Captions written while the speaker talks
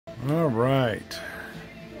All right,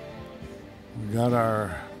 we got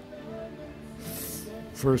our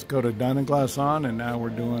first coat of Dynaglass on, and now we're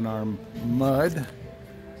doing our mud.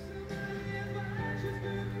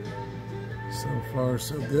 So far,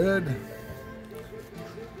 so good.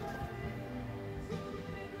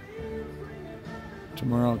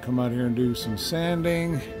 Tomorrow I'll come out here and do some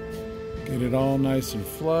sanding, get it all nice and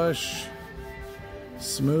flush,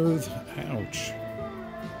 smooth. Ouch.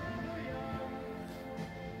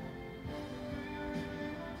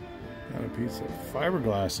 Got a piece of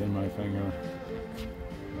fiberglass in my finger.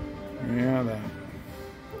 Yeah, that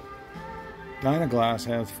Dynaglass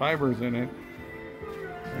has fibers in it.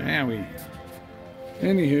 Yeah,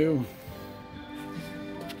 anywho.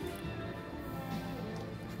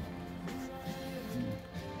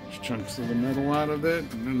 There's chunks of the metal out of it,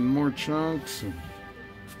 and then more chunks, and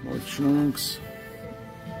more chunks.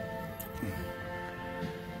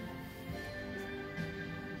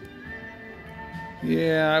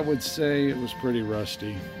 Yeah, I would say it was pretty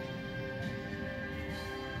rusty.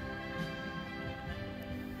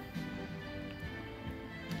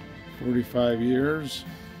 "45 years.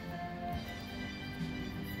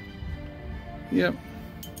 Yep.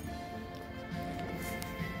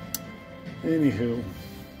 Anywho,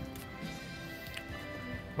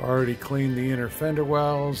 already cleaned the inner fender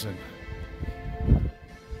wells and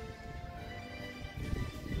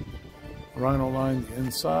rhino lined the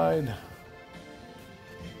inside.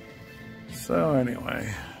 So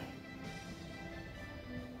anyway.